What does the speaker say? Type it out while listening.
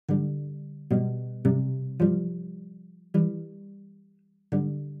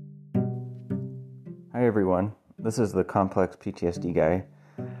Hi everyone, this is the complex PTSD guy.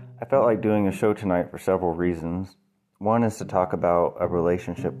 I felt like doing a show tonight for several reasons. One is to talk about a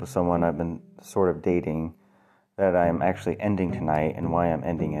relationship with someone I've been sort of dating that I'm actually ending tonight and why I'm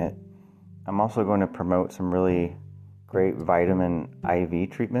ending it. I'm also going to promote some really great vitamin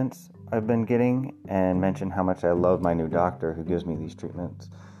IV treatments I've been getting and mention how much I love my new doctor who gives me these treatments.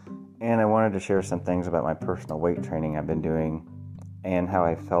 And I wanted to share some things about my personal weight training I've been doing and how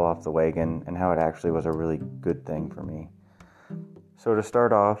I fell off the wagon and how it actually was a really good thing for me. So to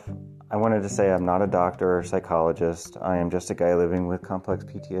start off, I wanted to say I'm not a doctor or psychologist. I am just a guy living with complex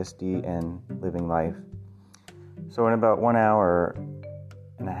PTSD and living life. So in about 1 hour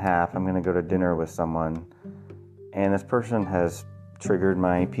and a half, I'm going to go to dinner with someone, and this person has triggered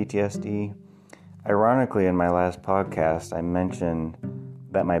my PTSD. Ironically, in my last podcast, I mentioned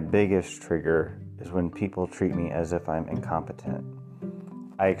that my biggest trigger is when people treat me as if I'm incompetent.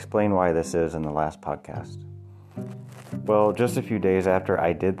 I explained why this is in the last podcast. Well, just a few days after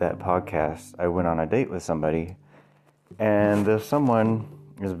I did that podcast, I went on a date with somebody, and this someone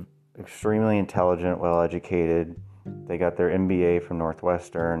is extremely intelligent, well-educated. They got their MBA from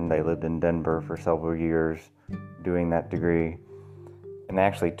Northwestern. They lived in Denver for several years doing that degree, and they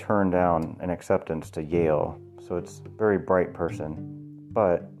actually turned down an acceptance to Yale, so it's a very bright person.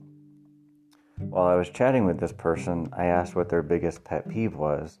 But while I was chatting with this person, I asked what their biggest pet peeve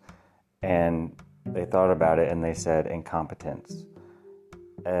was, and they thought about it and they said incompetence.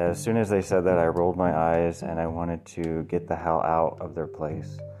 As soon as they said that, I rolled my eyes and I wanted to get the hell out of their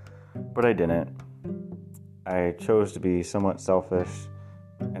place. But I didn't. I chose to be somewhat selfish,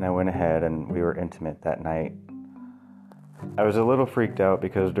 and I went ahead and we were intimate that night. I was a little freaked out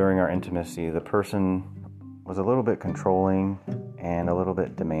because during our intimacy, the person was a little bit controlling and a little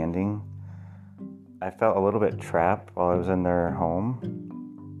bit demanding. I felt a little bit trapped while I was in their home.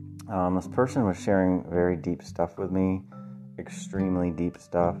 This person was sharing very deep stuff with me, extremely deep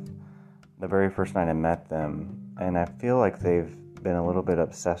stuff, the very first night I met them. And I feel like they've been a little bit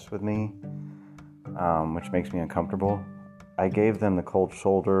obsessed with me, which makes me uncomfortable. I gave them the cold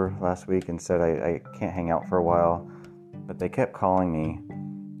shoulder last week and said I can't hang out for a while, but they kept calling me.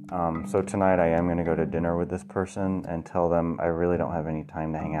 So tonight I am going to go to dinner with this person and tell them I really don't have any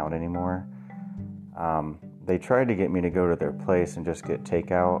time to hang out anymore. They tried to get me to go to their place and just get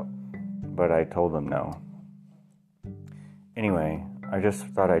takeout, but I told them no. Anyway, I just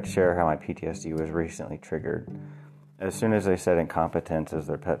thought I'd share how my PTSD was recently triggered. As soon as they said incompetence as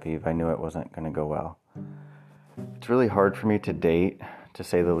their pet peeve, I knew it wasn't going to go well. It's really hard for me to date, to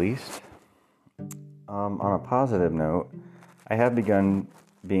say the least. On a positive note, I have begun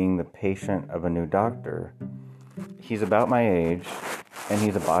being the patient of a new doctor. He's about my age, and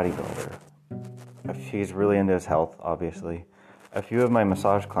he's a bodybuilder. He's really into his health, obviously. A few of my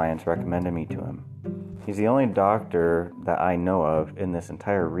massage clients recommended me to him. He's the only doctor that I know of in this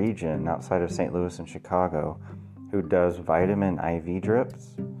entire region outside of St. Louis and Chicago who does vitamin IV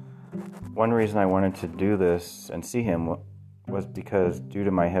drips. One reason I wanted to do this and see him was because due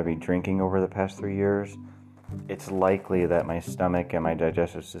to my heavy drinking over the past 3 years, it's likely that my stomach and my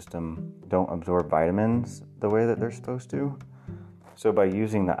digestive system don't absorb vitamins the way that they're supposed to. So by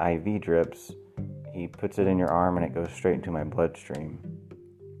using the IV drips, he puts it in your arm and it goes straight into my bloodstream.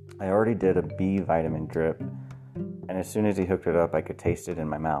 I already did a B vitamin drip, and as soon as he hooked it up, I could taste it in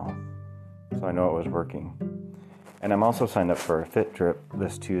my mouth. So I know it was working. And I'm also signed up for a fit drip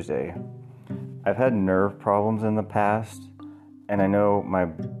this Tuesday. I've had nerve problems in the past, and I know my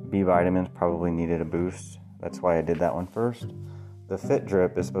B vitamins probably needed a boost. That's why I did that one first. The fit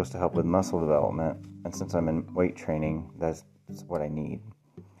drip is supposed to help with muscle development, and since I'm in weight training, that's what I need.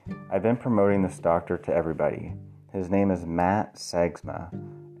 I've been promoting this doctor to everybody. His name is Matt Sagsma,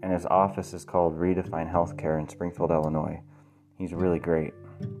 and his office is called Redefine Healthcare in Springfield, Illinois. He's really great.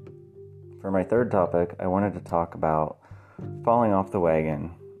 For my third topic, I wanted to talk about falling off the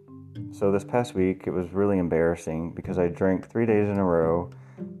wagon. So this past week, it was really embarrassing because I drank 3 days in a row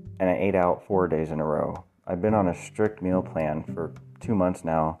and I ate out 4 days in a row. I've been on a strict meal plan for 2 months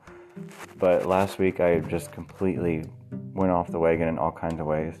now, but last week I just completely went off the wagon in all kinds of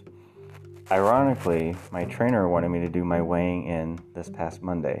ways. Ironically, my trainer wanted me to do my weighing in this past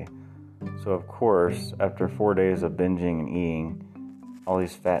Monday. So of course, after 4 days of binging and eating all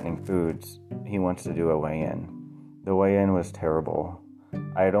these fattening foods, he wants to do a weigh-in. The weigh-in was terrible.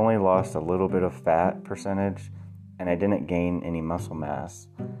 I had only lost a little bit of fat percentage, and I didn't gain any muscle mass.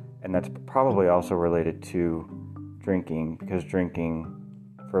 And that's probably also related to drinking, because drinking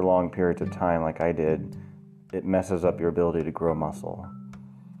for long periods of time, like I did, it messes up your ability to grow muscle.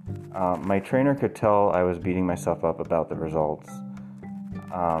 My trainer could tell I was beating myself up about the results.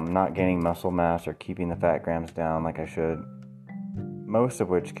 not gaining muscle mass or keeping the fat grams down like I should. Most of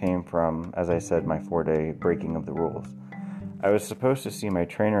which came from, as I said, my 4-day breaking of the rules. I was supposed to see my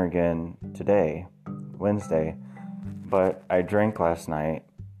trainer again today, Wednesday, but I drank last night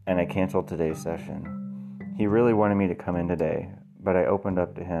and I canceled today's session. He really wanted me to come in today, but I opened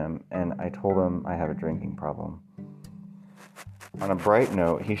up to him and I told him I have a drinking problem. On a bright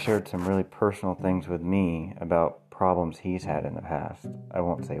note, he shared some really personal things with me about problems he's had in the past. I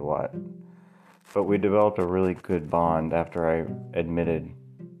won't say what. But we developed a really good bond after I admitted,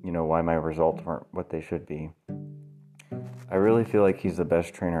 why my results weren't what they should be. I really feel like he's the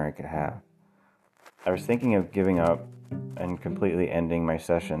best trainer I could have. I was thinking of giving up and completely ending my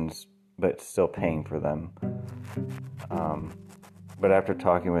sessions, but still paying for them. But after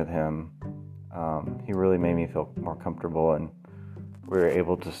talking with him, he really made me feel more comfortable, and we were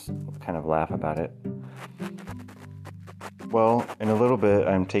able to kind of laugh about it. Well, in a little bit,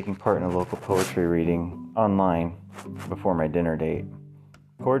 I'm taking part in a local poetry reading online before my dinner date.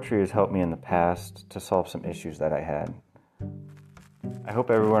 Poetry has helped me in the past to solve some issues that I had. I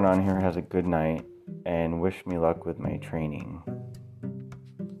hope everyone on here has a good night and wish me luck with my training.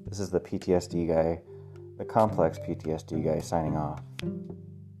 This is the PTSD guy, the complex PTSD guy, signing off.